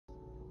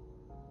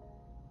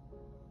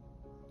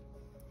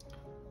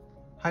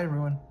Hi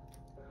everyone.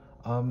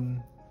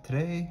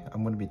 Today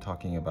I'm going to be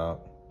talking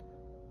about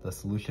the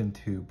solution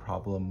to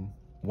problem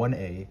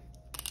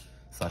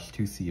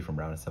 1A/2C from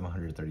round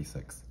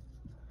 736.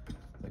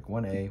 Like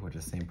 1A, which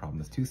is the same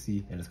problem as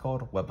 2C, and it's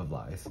called Web of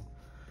Lies.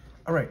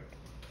 Alright,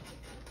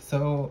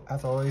 so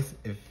as always,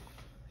 if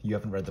you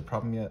haven't read the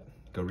problem yet,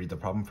 go read the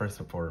problem first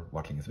before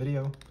watching this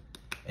video.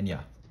 And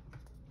yeah,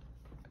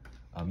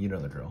 you know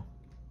the drill.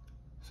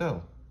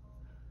 So,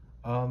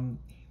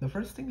 the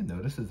first thing to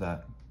notice is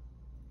that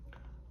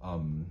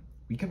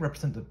we can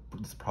represent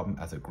this problem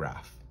as a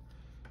graph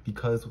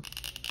because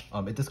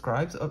it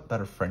describes that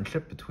a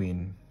friendship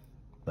between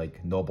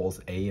like nobles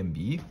A and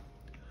B.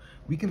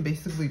 We can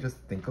basically just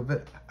think of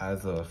it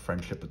as a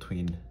friendship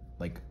between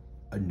like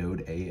a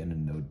node A and a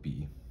node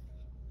B.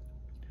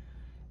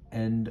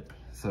 And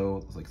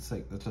so let's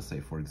just say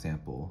for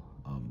example,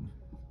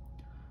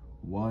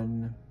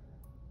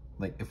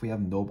 if we have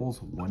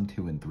nobles 1,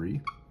 2, and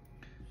 3,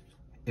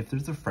 if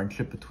there's a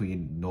friendship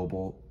between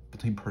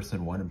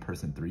person 1 and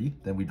person 3,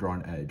 then we draw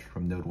an edge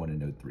from node 1 and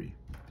node 3.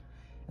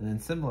 And then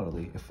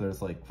similarly, if there's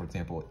for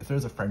example, if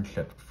there's a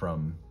friendship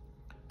from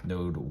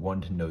node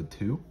 1 to node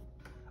 2,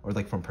 or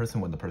like from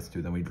person 1 to person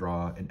 2, then we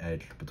draw an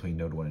edge between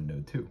node 1 and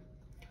node 2.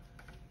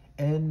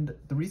 And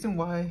the reason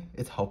why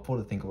it's helpful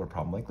to think of a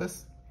problem like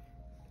this,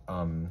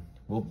 the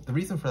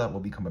reason for that will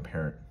become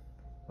apparent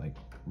like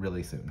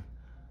really soon.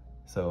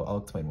 So I'll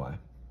explain why.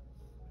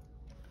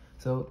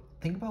 So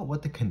think about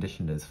what the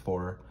condition is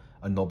for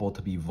a noble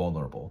to be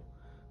vulnerable.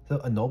 So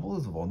a noble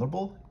is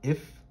vulnerable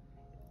if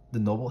the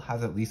noble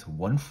has at least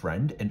one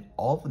friend and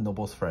all the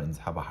noble's friends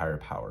have a higher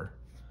power.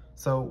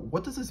 So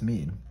what does this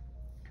mean?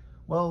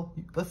 Well,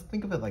 let's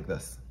think of it like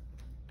this.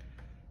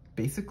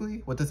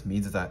 Basically, what this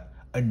means is that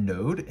a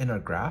node in a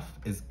graph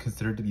is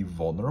considered to be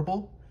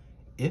vulnerable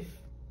if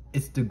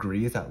its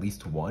degree is at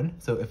least 1.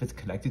 So if it's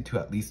connected to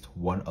at least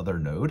one other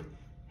node,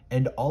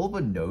 and all of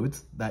the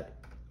nodes that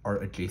are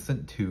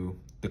adjacent to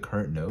the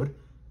current node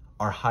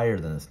are higher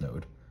than this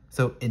node.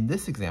 So in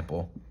this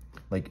example,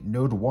 like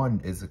node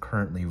 1 is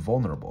currently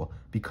vulnerable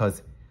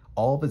because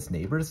all of its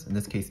neighbors, in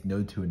this case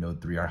node 2 and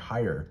node 3, are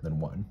higher than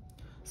 1.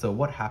 So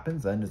what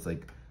happens then is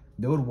like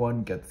node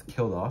 1 gets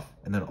killed off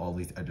and then all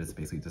these edges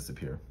basically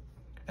disappear.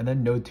 And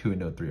then node 2 and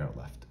node 3 are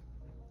left.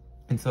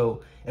 And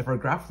so if our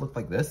graph looked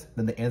like this,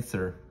 then the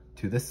answer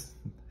to this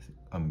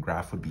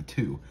graph would be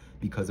 2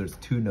 because there's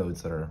 2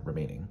 nodes that are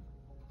remaining.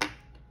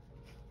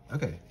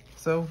 Okay,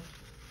 so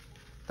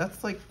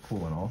that's like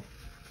cool and all.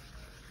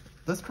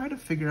 Let's try to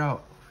figure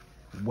out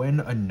when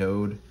a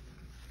node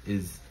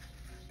is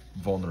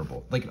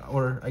vulnerable.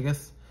 Or I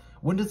guess,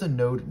 when does a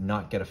node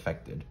not get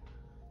affected?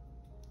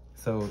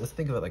 So let's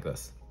think of it like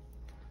this.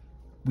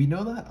 We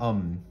know that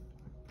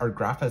our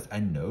graph has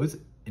n nodes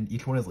and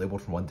each one is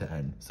labeled from 1 to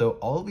n. So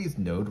all of these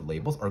node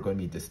labels are going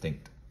to be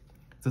distinct.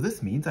 So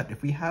this means that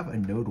if we have a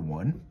node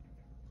 1,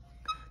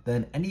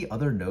 then any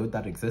other node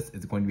that exists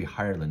is going to be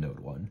higher than node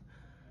 1.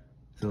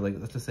 So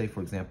let's just say,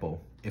 for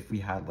example, if we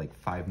had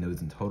 5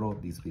 nodes in total,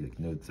 these would be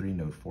node 3,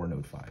 node 4,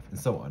 node 5, and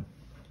so on.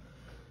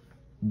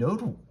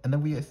 And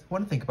then we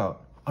want to think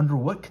about under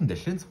what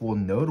conditions will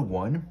node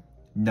 1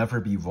 never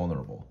be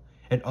vulnerable?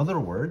 In other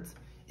words,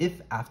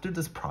 if after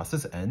this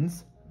process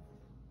ends,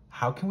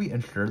 how can we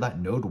ensure that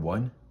node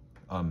 1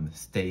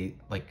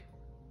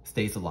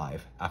 stays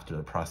alive after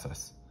the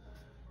process?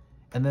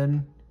 And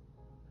then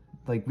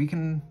we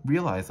can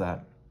realize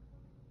that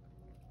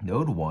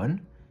node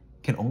 1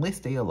 can only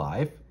stay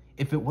alive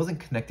if it wasn't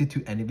connected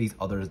to any of these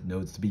other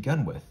nodes to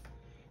begin with.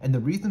 And the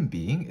reason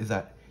being is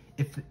that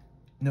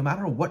no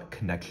matter what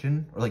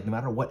connection or no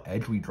matter what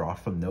edge we draw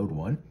from node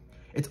 1,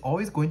 it's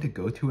always going to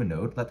go to a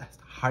node that's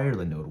higher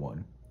than node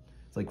 1.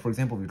 So for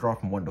example, if we draw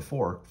from 1 to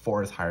 4,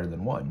 4 is higher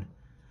than 1.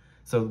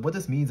 So what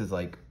this means is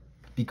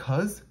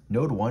because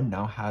node 1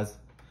 now has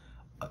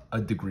a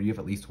degree of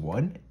at least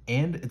 1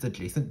 and it's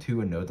adjacent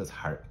to a node that's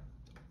higher,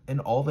 and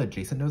all the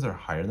adjacent nodes are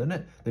higher than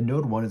it, the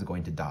node 1 is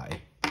going to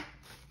die.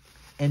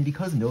 And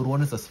because node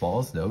 1 is the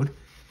smallest node,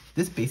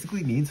 this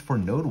basically means for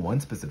node 1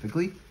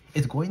 specifically,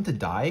 it's going to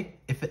die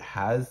if it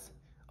has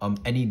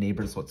any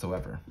neighbors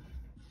whatsoever.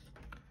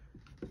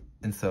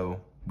 And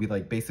so we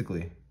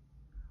basically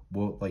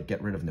will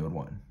get rid of node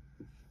 1.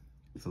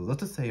 So let's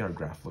just say our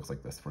graph looks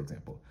like this, for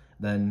example.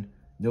 Then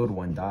node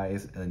 1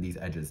 dies, and then these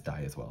edges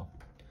die as well.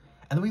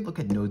 And then we look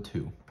at node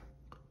 2.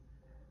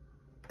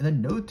 And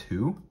then node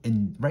 2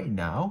 right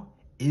now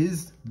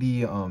is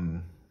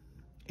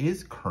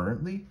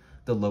currently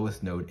the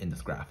lowest node in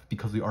this graph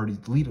because we already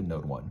deleted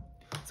node 1.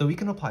 So we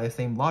can apply the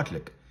same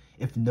logic.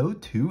 If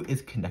node 2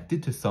 is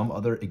connected to some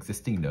other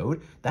existing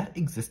node, that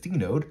existing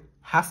node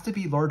has to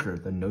be larger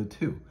than node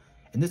 2.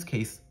 In this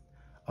case,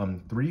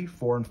 3,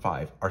 4, and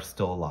 5 are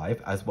still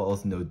alive as well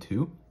as node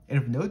 2.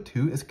 And if node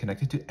 2 is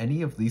connected to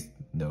any of these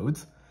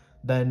nodes,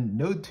 then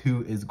node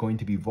 2 is going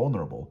to be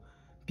vulnerable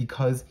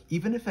because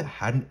even if it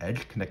had an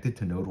edge connected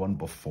to node 1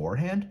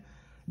 beforehand,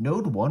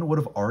 node 1 would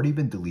have already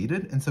been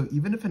deleted, and so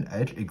even if an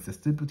edge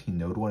existed between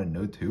node 1 and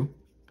node 2,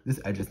 this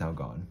edge is now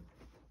gone.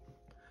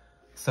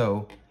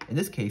 So In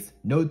this case,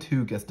 node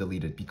 2 gets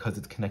deleted because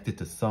it's connected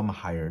to some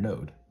higher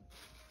node.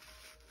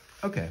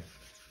 Okay,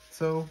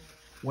 so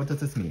what does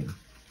this mean?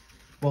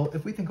 Well,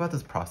 if we think about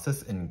this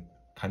process in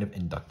kind of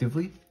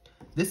inductively,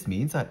 this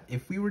means that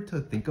if we were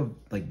to think of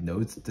like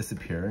nodes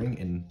disappearing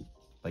in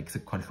like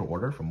sequential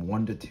order from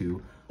 1 to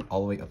 2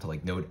 all the way up to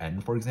like node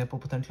n, for example,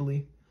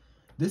 potentially,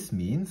 this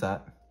means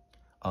that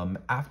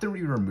after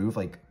we remove,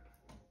 like,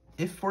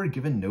 if for a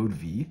given node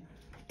v,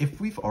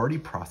 if we've already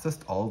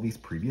processed all of these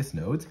previous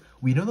nodes,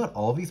 we know that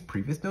all of these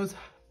previous nodes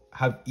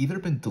have either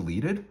been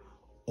deleted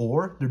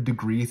or their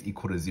degree is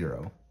equal to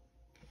 0.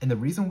 And the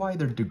reason why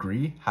their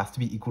degree has to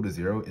be equal to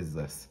 0 is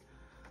this.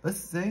 Let's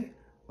say,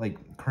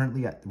 like,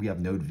 currently we have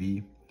node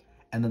v,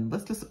 and then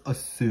let's just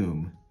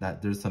assume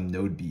that there's some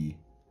node b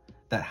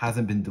that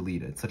hasn't been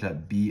deleted, such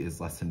that b is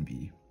less than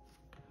b.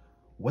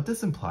 What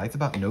this implies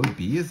about node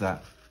b is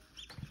that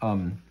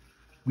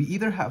we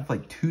either have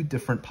like two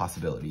different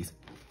possibilities.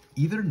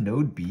 Either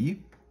node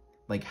b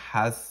like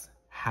has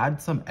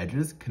had some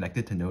edges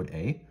connected to node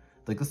a,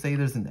 like let's say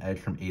there's an edge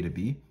from a to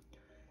b,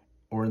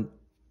 or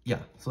yeah,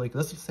 so like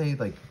let's just say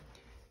like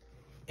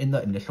in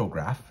the initial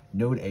graph,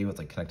 node a was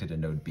like connected to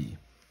node b.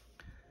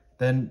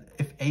 Then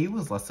if a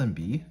was less than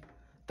b,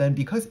 then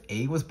because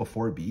a was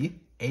before b,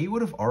 a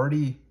would have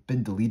already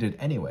been deleted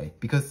anyway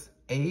because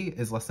a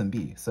is less than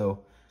b.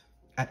 So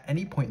at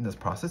any point in this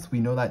process, we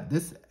know that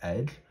this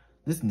edge,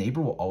 this neighbor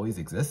will always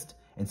exist.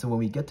 And so when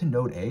we get to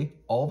node A,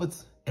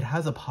 it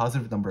has a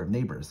positive number of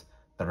neighbors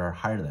that are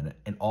higher than it,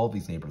 and all of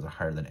these neighbors are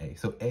higher than A.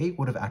 So A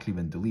would have actually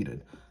been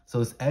deleted. So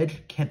this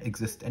edge can't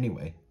exist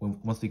anyway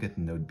once we get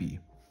to node B.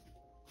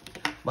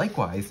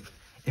 Likewise,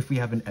 if we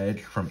have an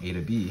edge from A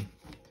to B,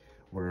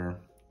 where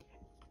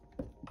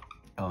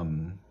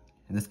in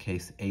this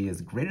case A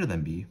is greater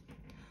than B,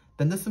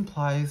 then this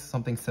implies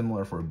something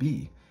similar for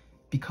B.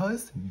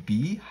 Because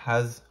B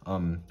has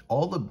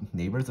all the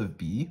neighbors of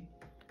B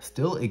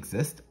still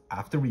exist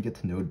after we get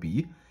to node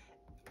B,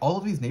 all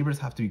of these neighbors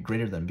have to be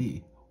greater than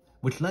B,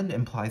 which then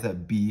implies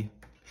that B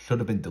should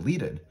have been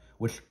deleted,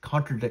 which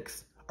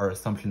contradicts our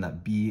assumption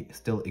that B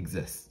still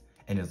exists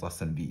and is less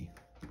than B.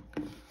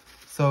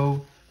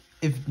 So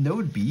if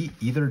node B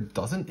either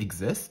doesn't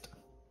exist,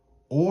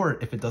 or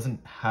if it doesn't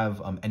have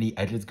any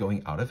edges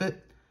going out of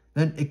it,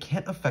 then it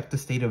can't affect the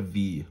state of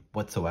V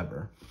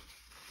whatsoever.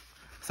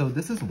 So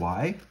this is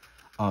why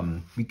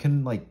we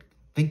can like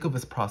think of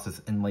this process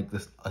in like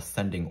this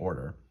ascending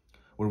order,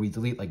 where we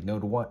delete like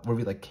node 1, where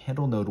we like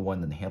handle node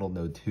 1 and handle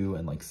node 2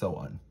 and like so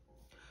on.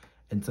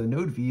 And so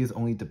node V is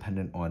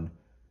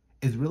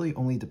really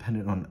only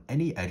dependent on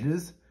any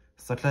edges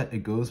such that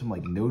it goes from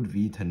like node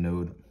V to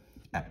node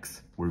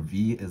X, where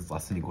V is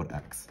less than or equal to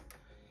X.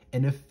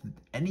 And if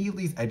any of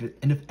these edges,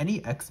 and if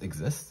any X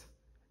exists,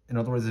 in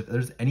other words, if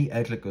there's any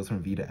edge that goes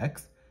from V to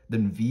X,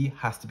 then V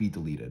has to be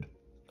deleted.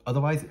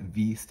 Otherwise,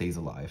 V stays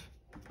alive.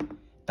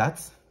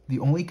 That's the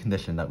only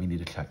condition that we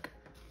need to check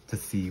to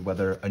see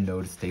whether a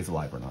node stays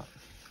alive or not.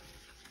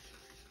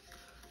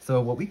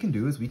 So what we can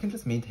do is we can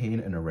just maintain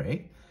an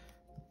array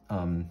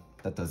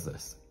that does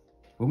this.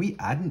 When we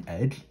add an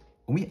edge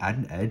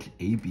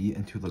AB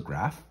into the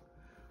graph,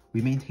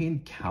 we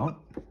maintain count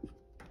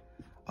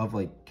of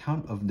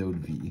node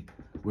V,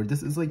 where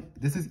this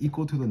is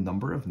equal to the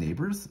number of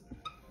neighbors.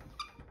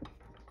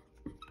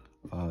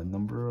 I'll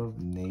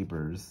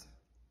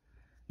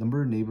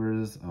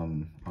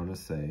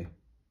just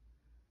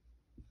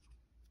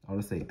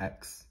say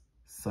X,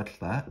 such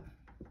that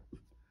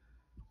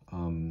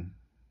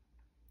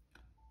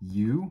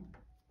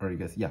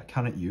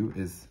count at U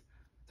is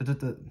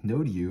the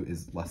node U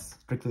is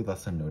strictly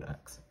less than node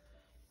X.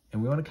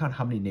 And we want to count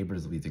how many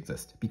neighbors of these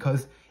exist,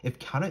 because if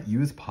count at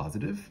U is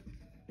positive,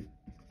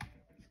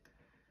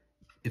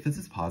 if this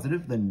is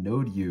positive, then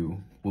node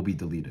U will be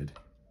deleted.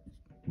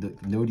 The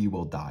node U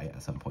will die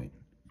at some point.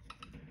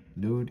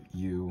 Node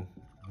U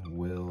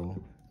will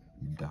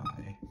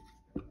die.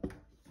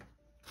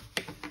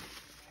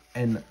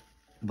 And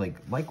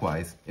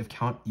likewise, if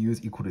count U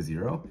is equal to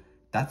 0,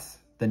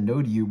 then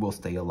node U will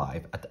stay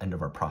alive at the end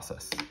of our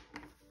process.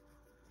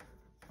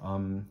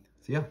 So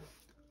yeah,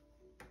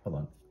 hold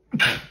on.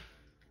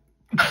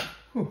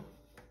 Whew.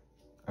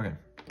 Okay,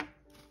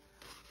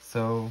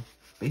 so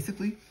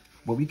basically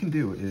what we can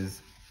do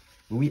is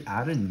when we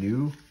add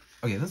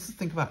let's just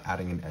think about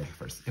adding an edge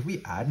first. If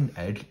we add an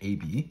edge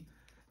AB,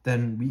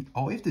 then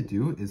all we have to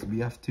do is we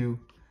have to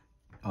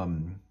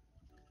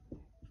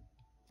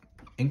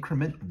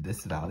increment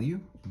this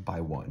value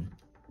by 1.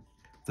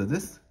 So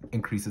this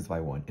increases by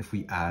 1 if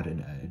we add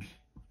an edge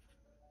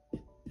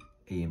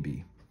A and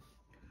B.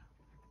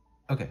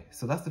 Okay,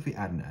 so that's if we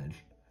add an edge.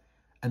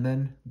 And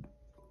then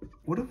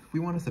what if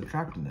we want to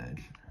subtract an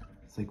edge?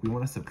 It's like we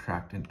want to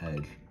subtract an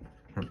edge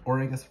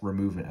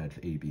remove an edge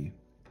AB.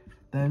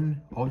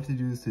 Then all we have to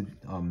do is to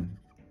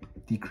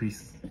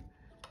decrease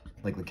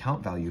the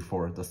count value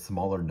for the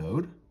smaller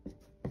node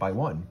by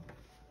 1.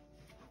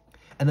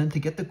 And then to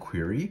get the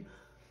query,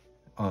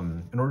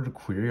 in order to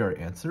query our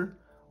answer,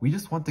 we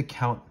just want to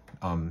count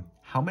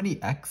how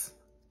many X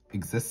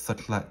exists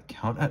such that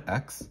count at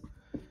X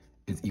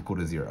is equal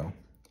to 0.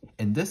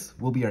 And this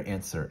will be our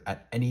answer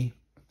at any,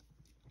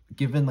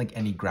 given like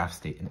any graph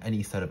state in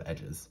any set of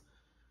edges.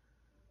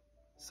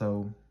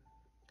 So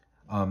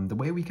the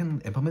way we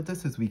can implement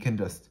this is we can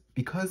just,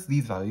 because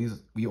these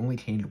values, we only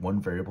change one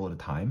variable at a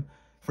time,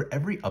 for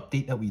every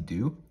update that we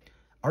do,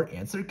 our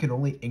answer can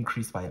only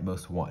increase by at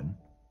most 1.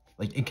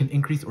 Like it can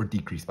increase or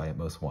decrease by at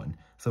most 1.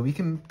 So we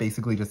can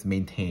basically just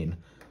maintain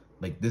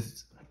like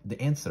this,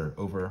 the answer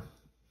over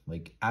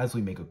like as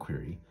we make a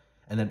query.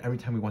 And then every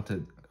time we want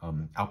to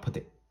output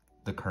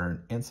the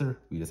current answer,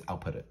 we just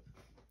output it.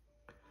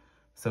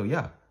 So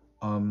yeah,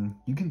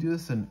 you can do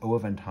this in O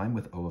of n time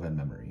with O of n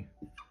memory.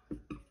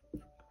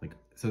 Like,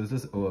 so this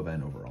is O of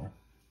n overall.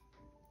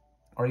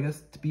 Or I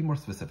guess to be more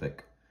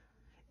specific,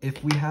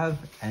 if we have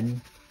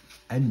n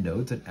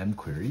nodes and m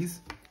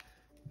queries,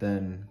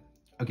 then,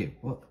 okay,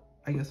 well,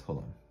 I guess, hold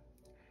on.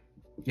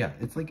 Yeah,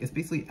 it's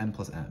basically n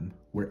plus m,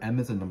 where m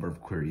is the number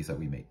of queries that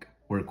we make,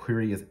 where a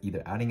query is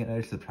either adding an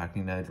edge,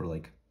 subtracting an edge, or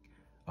like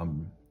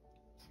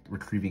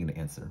retrieving an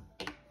answer.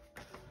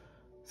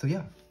 So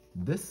yeah,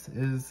 this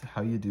is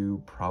how you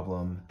do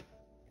problem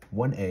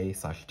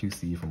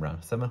 1A/2C from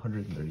round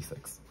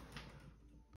 736.